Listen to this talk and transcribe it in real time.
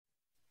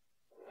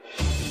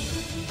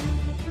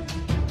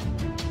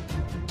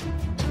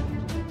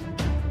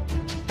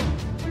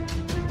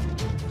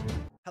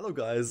Hello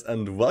guys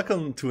and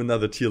welcome to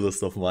another tier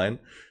list of mine.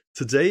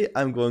 Today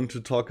I'm going to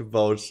talk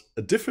about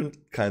a different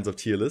kinds of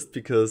tier list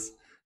because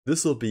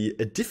this will be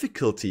a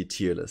difficulty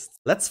tier list.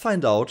 Let's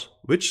find out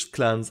which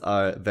clans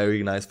are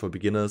very nice for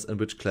beginners and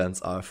which clans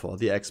are for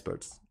the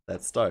experts.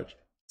 Let's start.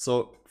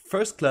 So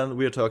first clan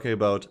we are talking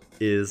about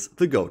is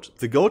the Goat.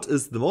 The Goat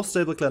is the most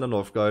stable clan in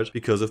Northgard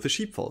because of the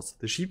sheepfolds.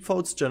 The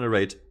sheepfolds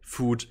generate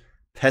food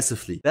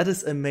passively. That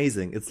is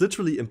amazing. It's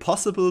literally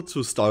impossible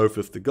to starve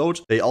with the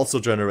Goat. They also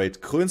generate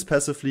coins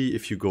passively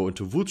if you go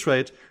into wool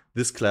trade.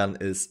 This clan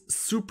is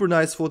super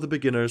nice for the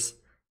beginners.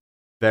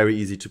 Very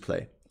easy to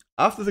play.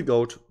 After the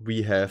Goat,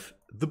 we have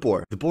the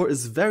Boar. The Boar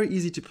is very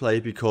easy to play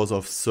because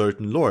of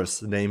certain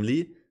lores,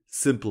 namely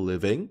simple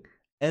living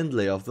and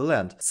lay of the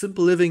land.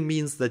 Simple living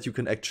means that you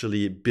can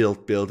actually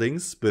build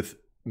buildings with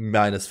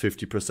minus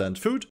 50%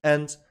 food,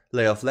 and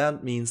lay of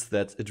land means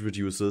that it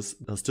reduces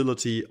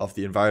hostility of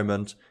the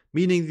environment,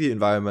 meaning the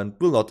environment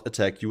will not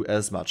attack you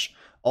as much.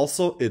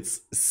 Also,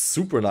 it's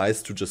super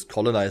nice to just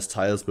colonize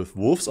tiles with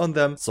wolves on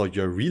them, so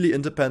you're really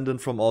independent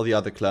from all the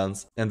other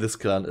clans, and this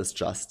clan is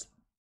just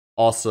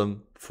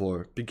awesome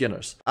for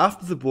beginners.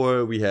 After the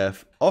Boar, we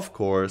have, of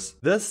course,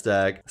 the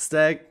Stag.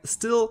 Stag,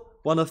 still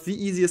one of the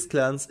easiest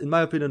clans, in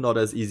my opinion, not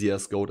as easy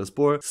as Goat as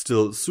Boar,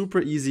 still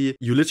super easy.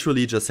 You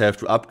literally just have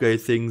to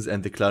upgrade things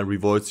and the clan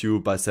rewards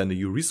you by sending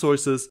you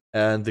resources,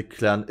 and the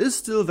clan is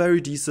still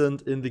very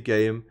decent in the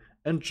game,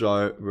 and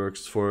jar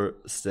works for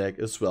Stag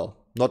as well.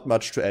 Not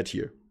much to add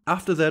here.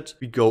 After that,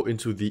 we go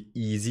into the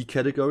easy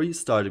category,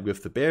 starting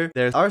with the Bear.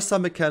 There are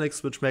some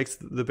mechanics which makes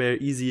the Bear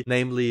easy,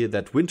 namely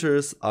that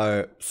winters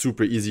are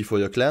super easy for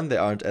your clan. They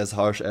aren't as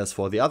harsh as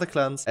for the other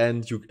clans,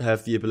 and you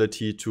have the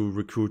ability to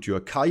recruit your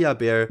Kaya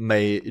Bear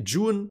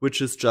May-June,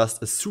 which is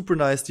just a super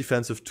nice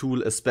defensive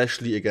tool,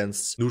 especially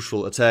against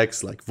neutral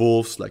attacks like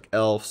wolves, like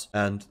elves,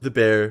 and the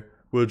Bear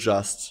will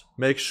just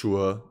make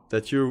sure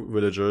that your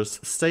villagers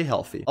stay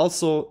healthy.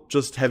 Also,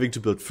 just having to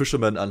build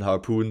fishermen and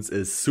harpoons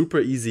is super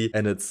easy,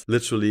 and it's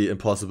literally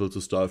impossible to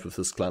starve with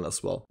this clan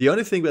as well. The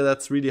only thing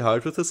that's really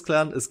hard with this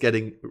clan is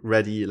getting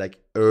ready like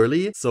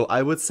early. So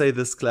I would say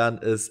this clan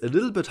is a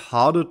little bit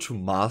harder to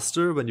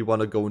master when you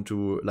want to go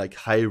into like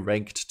high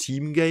ranked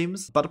team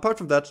games. But apart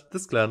from that,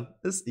 this clan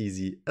is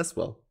easy as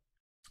well.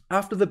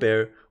 After the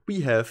Bear,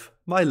 we have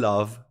my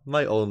love,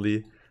 my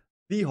only,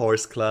 the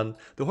Horse clan.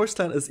 The Horse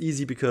clan is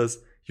easy because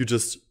you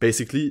just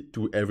basically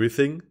do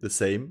everything the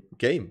same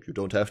game. You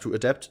don't have to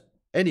adapt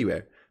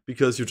anywhere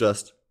because you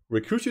just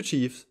recruit your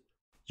chiefs,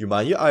 you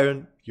mine your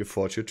iron, you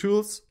forge your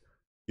tools,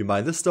 you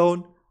mine the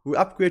stone, you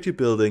upgrade your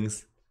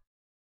buildings,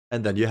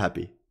 and then you're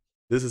happy.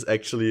 This is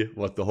actually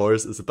what the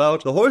Horse is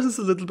about. The Horse is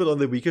a little bit on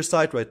the weaker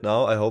side right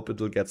now. I hope it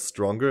will get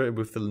stronger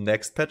with the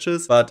next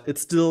patches, but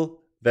it's still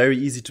very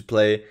easy to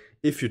play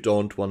if you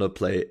don't want to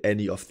play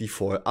any of the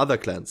 4 other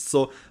clans.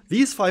 So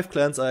these 5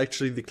 clans are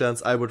actually the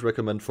clans I would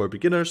recommend for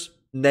beginners,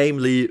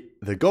 namely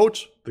the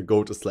Goat. The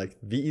Goat is like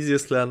the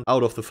easiest clan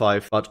out of the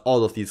 5, but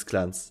all of these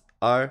clans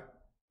are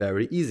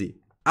very easy.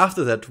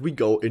 After that, we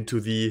go into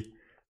the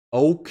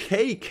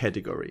okay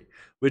category,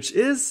 which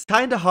is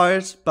kinda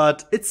hard,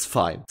 but it's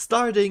fine.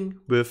 Starting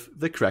with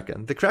the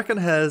Kraken. The Kraken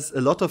has a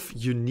lot of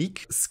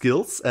unique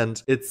skills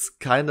and it's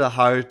kinda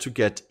hard to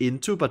get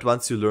into, but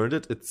once you learned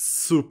it, it's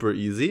super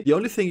easy. The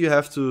only thing you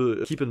have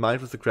to keep in mind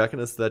with the Kraken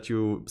is that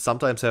you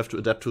sometimes have to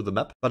adapt to the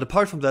map. But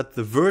apart from that,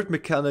 the word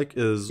mechanic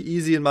is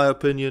easy in my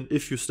opinion.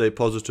 If you stay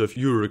positive,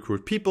 you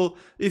recruit people.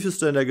 If you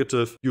stay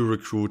negative, you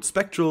recruit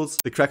spectrals.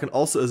 The Kraken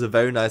also is a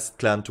very nice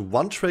clan to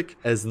one trick,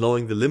 as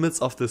knowing the limits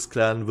of this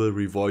clan will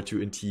reward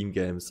you in team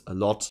games a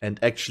lot. And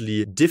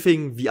actually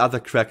diffing the other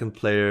Kraken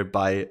player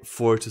by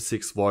 4 to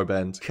 6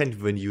 warband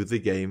can win you the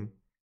game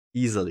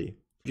easily.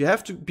 You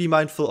have to be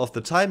mindful of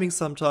the timing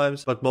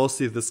sometimes, but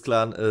mostly this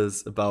clan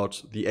is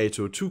about the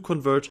 802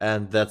 convert,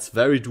 and that's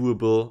very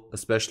doable,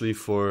 especially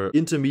for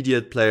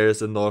intermediate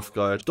players in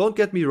Northgard. Don't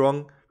get me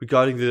wrong,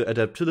 regarding the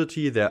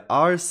adaptability, there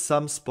are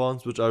some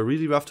spawns which are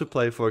really rough to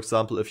play. For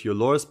example, if your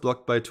lore is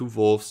blocked by 2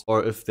 wolves,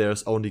 or if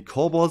there's only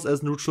kobolds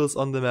as neutrals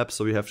on the map,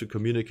 so you have to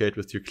communicate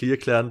with your clear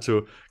clan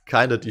to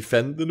kind of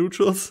defend the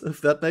neutrals,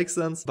 if that makes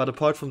sense. But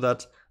apart from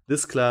that,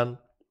 this clan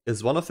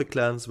is one of the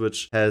clans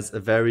which has a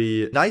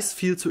very nice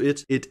feel to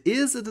it. It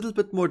is a little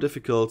bit more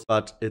difficult,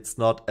 but it's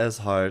not as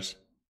hard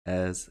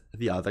as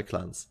the other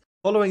clans.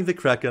 Following the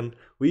Kraken,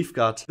 we've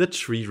got the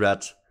Tree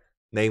Rat,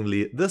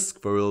 namely the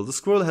Squirrel. The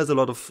Squirrel has a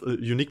lot of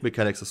unique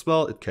mechanics as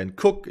well. It can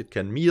cook, it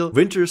can meal.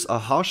 Winters are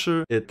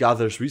harsher. It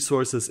gathers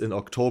resources in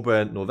October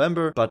and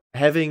November, but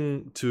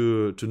having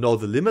to know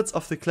the limits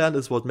of the clan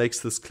is what makes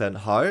this clan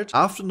hard.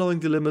 After knowing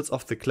the limits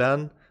of the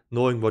clan,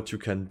 knowing what you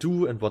can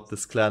do and what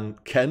this clan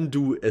can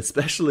do,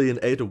 especially in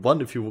 801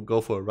 if you go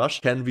for a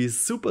rush, can be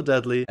super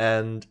deadly.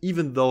 And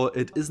even though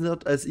it is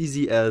not as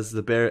easy as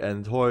the Bear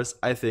and Horse,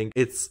 I think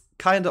it's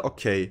kinda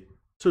okay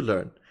to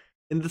learn.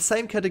 In the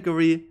same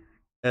category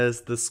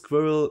as the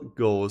Squirrel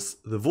goes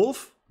the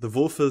Wolf. The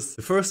wolf is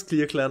the first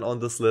clear clan on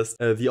this list.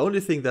 The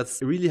only thing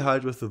that's really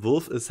hard with the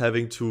wolf is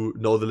having to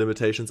know the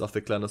limitations of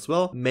the clan as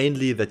well.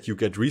 Mainly that you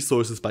get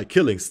resources by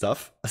killing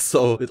stuff.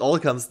 So it all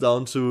comes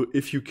down to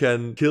if you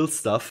can kill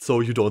stuff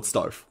so you don't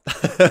starve.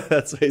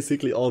 That's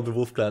basically all the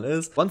wolf clan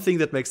is. One thing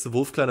that makes the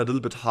wolf clan a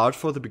little bit hard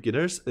for the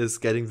beginners is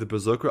getting the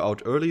berserker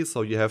out early.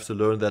 So you have to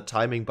learn that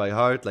timing by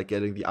heart, like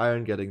getting the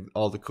iron, getting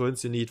all the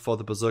coins you need for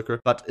the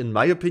berserker. But in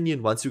my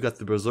opinion, once you get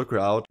the berserker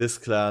out, this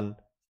clan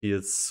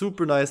feels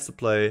super nice to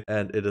play,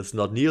 and it is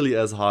not nearly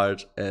as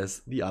hard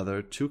as the other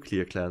two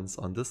clear clans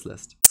on this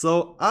list.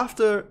 So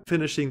after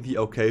finishing the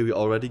okay, we're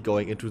already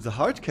going into the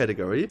hard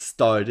category,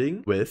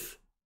 starting with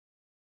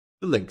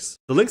the Lynx.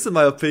 The Lynx, in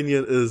my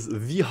opinion, is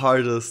the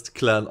hardest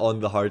clan on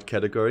the hard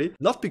category.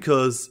 Not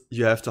because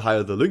you have to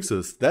hire the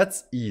Lynxes,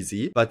 that's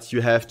easy, but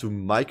you have to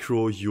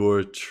micro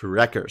your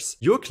trackers.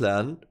 Your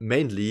clan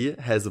mainly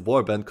has a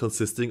warband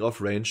consisting of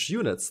ranged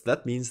units.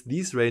 That means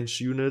these ranged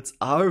units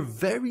are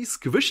very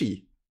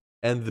squishy,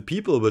 and the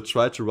people will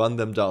try to run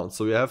them down.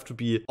 So you have to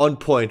be on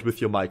point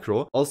with your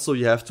micro. Also,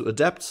 you have to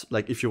adapt.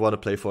 Like if you want to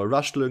play for a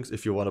rush lynx,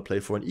 if you want to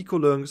play for an eco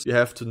lynx, you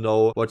have to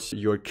know what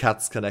your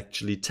cats can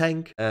actually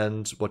tank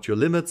and what your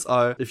limits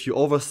are. If you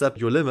overstep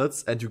your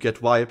limits and you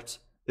get wiped,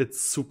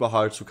 it's super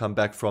hard to come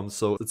back from,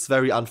 so it's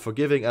very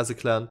unforgiving as a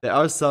clan. There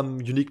are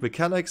some unique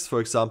mechanics, for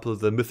example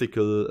the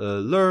mythical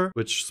lure,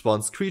 which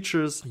spawns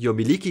creatures. Your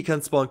Miliki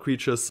can spawn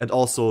creatures, and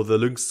also the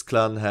Lynx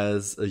clan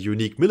has a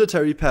unique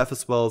military path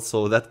as well,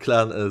 so that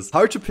clan is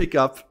hard to pick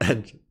up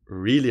and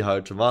really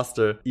hard to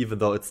master, even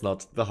though it's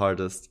not the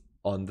hardest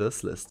on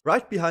this list.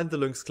 Right behind the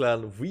Lynx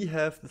clan, we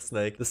have the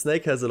Snake. The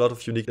Snake has a lot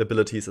of unique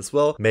abilities as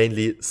well,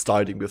 mainly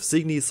starting with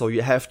Signy, so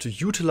you have to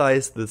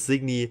utilize the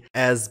Signy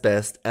as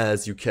best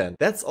as you can.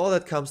 That's all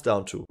that comes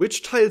down to.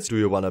 Which tiles do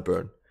you want to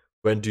burn?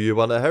 When do you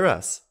want to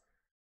harass?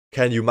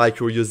 Can you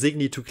micro your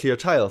Signy to clear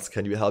tiles?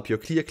 Can you help your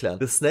clear clan?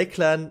 The Snake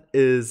clan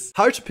is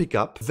hard to pick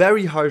up,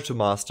 very hard to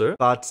master,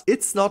 but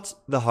it's not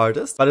the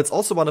hardest. But it's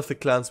also one of the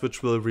clans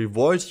which will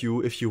reward you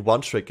if you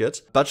one-trick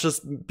it. But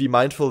just be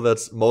mindful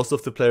that most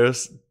of the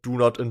players do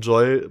not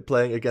enjoy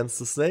playing against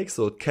the Snake,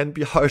 so it can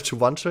be hard to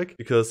one-trick,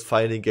 because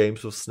finding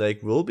games with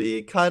Snake will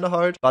be kind of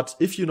hard. But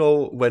if you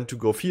know when to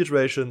go field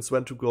rations,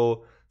 when to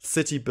go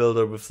city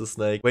builder with the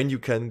Snake, when you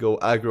can go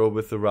aggro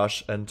with the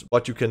rush, and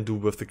what you can do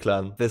with the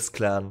clan, this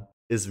clan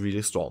is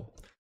really strong.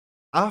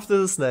 After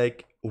the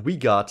Snake, we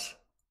got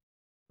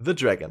the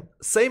Dragon.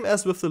 Same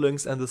as with the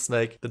Lynx and the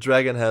Snake, the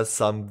Dragon has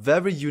some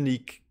very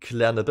unique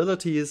clan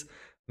abilities,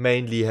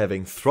 mainly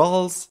having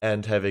thralls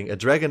and having a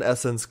dragon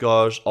essence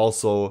gauge.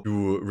 Also,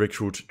 you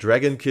recruit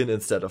dragonkin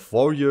instead of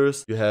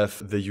warriors. You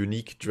have the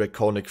unique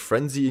draconic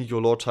frenzy in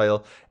your lore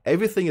tile.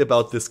 Everything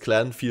about this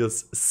clan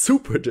feels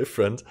super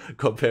different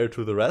compared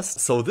to the rest.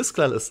 So this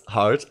clan is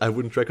hard. I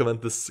wouldn't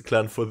recommend this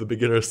clan for the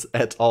beginners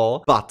at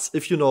all. But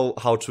if you know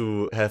how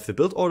to have the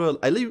build order,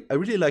 I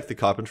really like the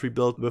carpentry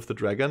build with the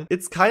dragon.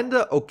 It's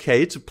kinda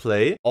okay to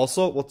play.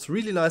 Also, what's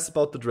really nice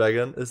about the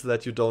dragon is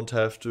that you don't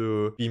have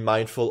to be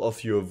mindful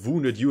of your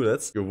wounded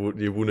units. Your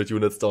wounded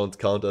units don't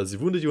count as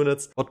your wounded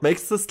units. What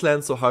makes this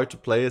clan so hard to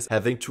play is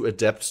having to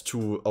adapt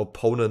to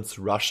opponents'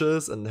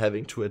 rushes and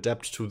having to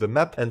adapt to the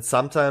map. And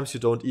sometimes you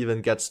don't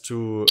even get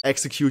to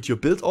execute your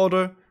build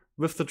order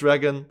with the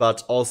dragon,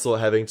 but also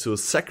having to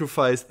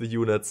sacrifice the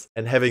units,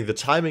 and having the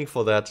timing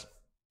for that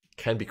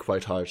can be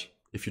quite hard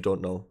if you don't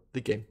know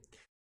the game.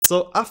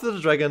 So after the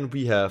dragon,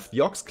 we have the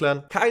Ox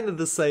clan, kind of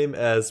the same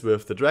as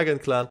with the dragon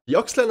clan. The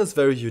Ox clan is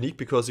very unique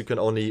because you can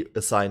only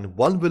assign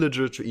one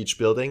villager to each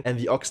building, and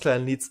the Ox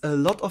clan needs a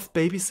lot of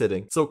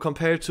babysitting. So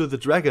compared to the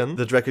dragon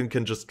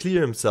can just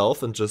clear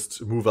himself and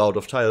just move out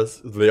of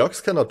tiles. The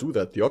Ox cannot do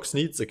that. The Ox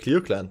needs a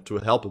clear clan to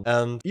help him.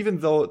 And even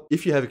though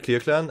if you have a clear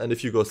clan and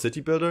if you go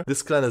city builder,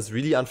 this clan is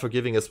really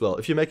unforgiving as well.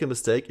 If you make a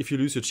mistake, if you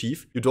lose your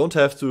chief, you don't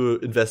have to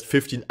invest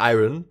 15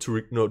 iron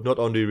to not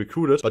only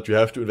recruit it, but you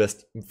have to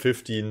invest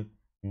 15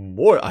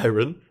 more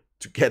iron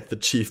to get the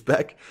chief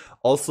back.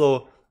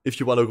 Also, if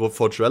you want to go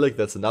for Relic,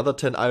 that's another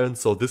 10 iron.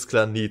 So this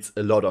clan needs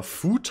a lot of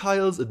food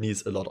tiles, it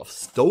needs a lot of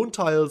stone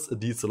tiles, it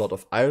needs a lot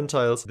of iron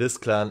tiles. This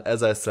clan,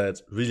 as I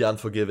said, really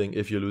unforgiving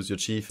if you lose your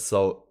chief.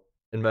 So,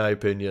 in my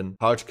opinion,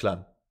 hard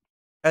clan.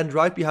 And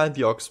right behind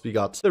the Ox, we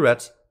got the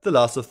Red, the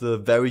last of the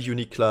very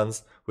unique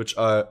clans, which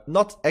are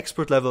not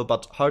expert level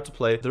but hard to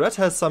play. The Red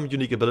has some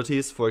unique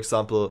abilities, for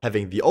example,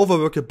 having the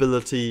overwork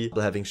ability,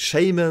 having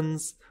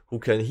shamans who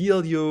can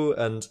heal you,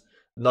 and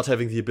not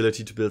having the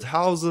ability to build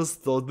houses.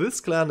 So this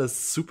clan is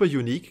super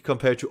unique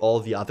compared to all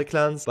the other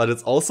clans, but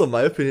it's also, in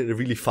my opinion, a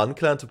really fun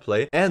clan to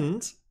play.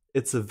 And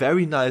it's a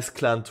very nice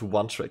clan to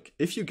one-trick.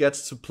 If you get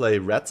to play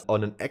Red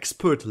on an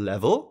expert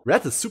level,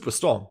 Red is super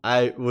strong.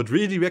 I would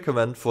really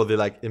recommend for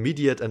the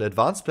immediate and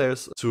advanced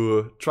players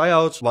to try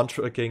out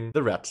one-tricking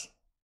the Red.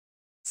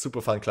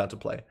 Super fun clan to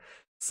play.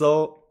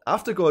 So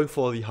after going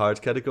for the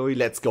hard category,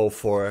 let's go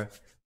for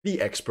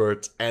the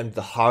expert and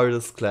the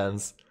hardest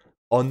clans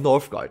on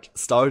Northgard,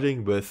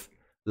 starting with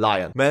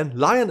Lion. Man,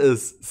 Lion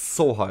is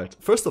so hard.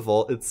 First of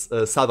all, it's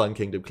a Southern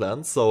Kingdom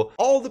clan, so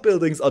all the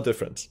buildings are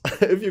different.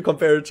 If you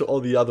compare it to all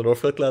the other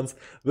Northgard clans,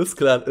 this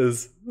clan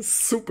is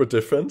super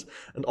different.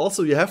 And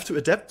also you have to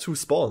adapt to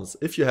spawns.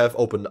 If you have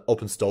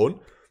open stone,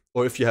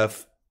 or if you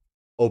have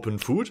open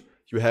food,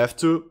 you have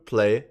to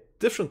play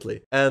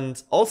differently.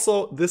 And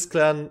also, this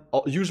clan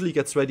usually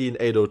gets ready in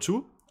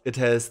 802. It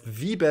has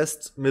the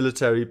best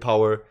military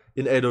power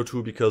in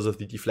 802 because of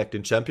the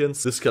deflecting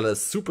champions. This clan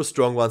is super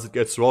strong once it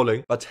gets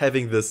rolling, but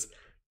having this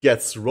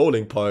gets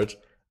rolling part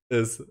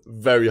is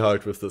very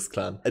hard with this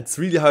clan. It's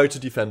really hard to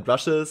defend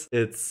rushes,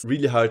 it's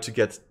really hard to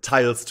get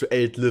tiles to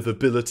 8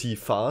 livability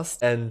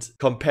fast, and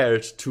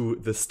compared to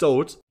the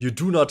Stoat, you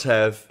do not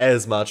have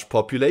as much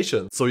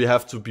population, so you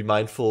have to be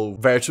mindful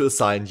where to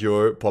assign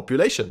your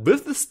population.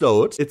 With the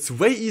Stoat, it's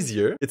way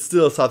easier. It's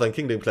still a Southern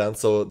Kingdom clan,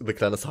 so the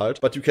clan is hard,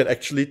 but you can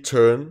actually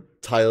turn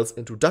tiles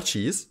into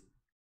duchies.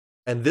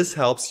 And this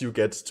helps you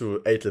get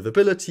to 8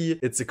 livability.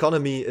 Its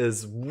economy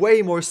is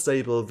way more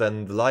stable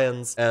than the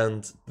Lions,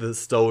 and the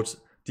Stoat,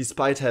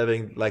 despite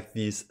having like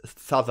these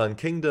Southern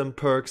Kingdom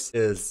perks,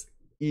 is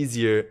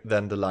easier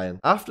than the Lion.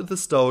 After the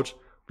Stoat,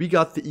 we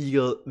got the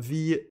Eagle,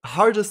 the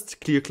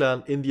hardest clear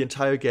clan in the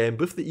entire game.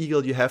 With the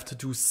Eagle, you have to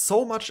do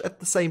so much at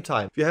the same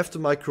time. You have to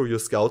micro your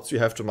scouts, you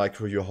have to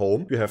micro your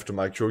home, you have to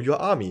micro your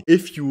army.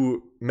 If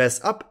you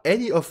mess up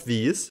any of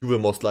these, you will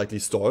most likely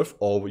starve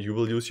or you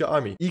will lose your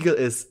army. Eagle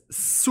is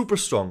super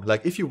strong.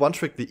 Like if you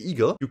one-trick the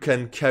Eagle, you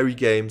can carry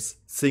games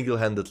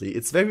single-handedly.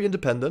 It's very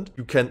independent.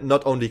 You can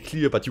not only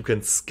clear, but you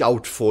can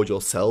scout for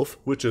yourself,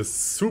 which is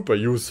super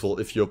useful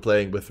if you're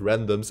playing with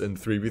randoms in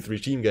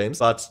 3v3 team games.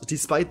 But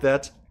despite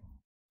that,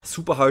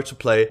 super hard to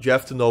play. You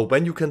have to know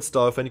when you can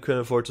starve, when you can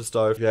afford to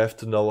starve. You have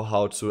to know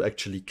how to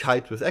actually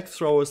kite with X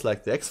throwers,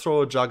 like the X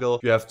thrower juggle.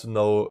 You have to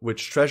know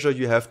which treasure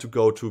you have to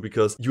go to,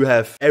 because you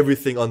have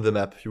everything on the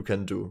map you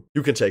can do.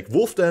 You can take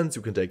wolf dens,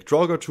 you can take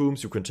Draugr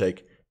tombs, you can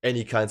take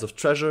any kinds of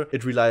treasure.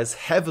 It relies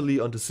heavily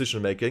on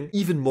decision making,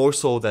 even more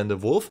so than the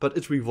wolf, but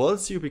it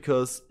rewards you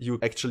because you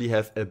actually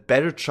have a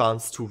better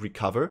chance to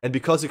recover. And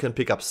because you can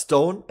pick up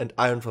stone and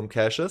iron from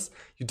caches,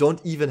 you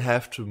don't even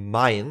have to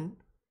mine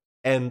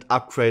and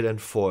upgrade and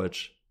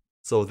forge.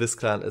 So this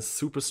clan is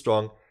super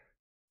strong,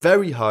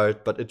 very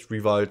hard, but it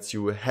rewards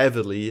you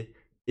heavily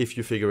if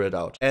you figure it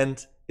out.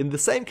 And in the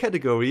same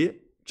category,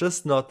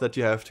 just not that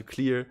you have to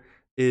clear,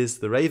 is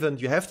the Raven.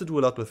 You have to do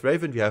a lot with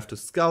Raven. You have to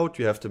scout,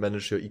 you have to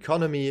manage your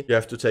economy, you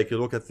have to take a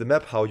look at the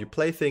map, how you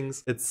play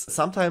things. It's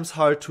sometimes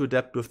hard to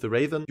adapt with the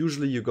Raven.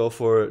 Usually you go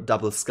for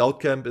double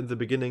scout camp in the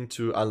beginning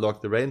to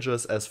unlock the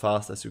rangers as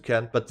fast as you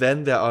can. But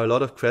then there are a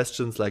lot of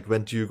questions like,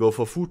 when do you go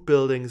for food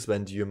buildings?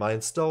 When do you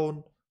mine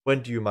stone?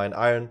 When do you mine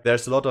iron?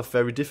 There's a lot of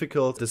very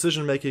difficult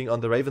decision making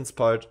on the Raven's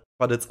part,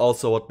 but it's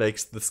also what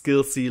makes the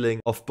skill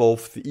ceiling of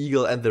both the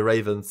Eagle and the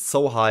Raven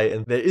so high.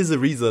 And there is a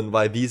reason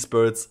why these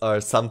birds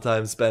are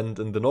sometimes banned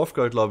in the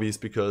Northgard lobbies,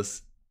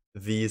 because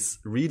these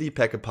really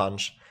pack a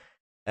punch.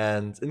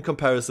 And in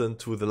comparison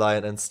to the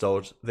Lion and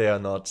Stoat, they are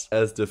not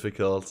as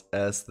difficult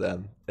as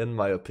them, in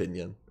my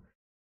opinion.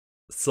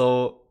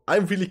 So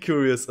I'm really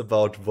curious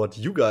about what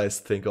you guys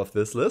think of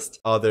this list.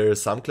 Are there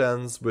some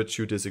clans which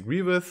you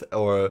disagree with,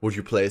 or would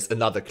you place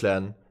another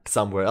clan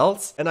somewhere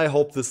else? And I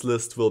hope this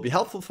list will be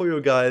helpful for you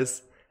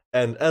guys.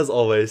 And as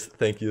always,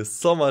 thank you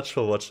so much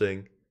for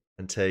watching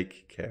and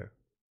take care.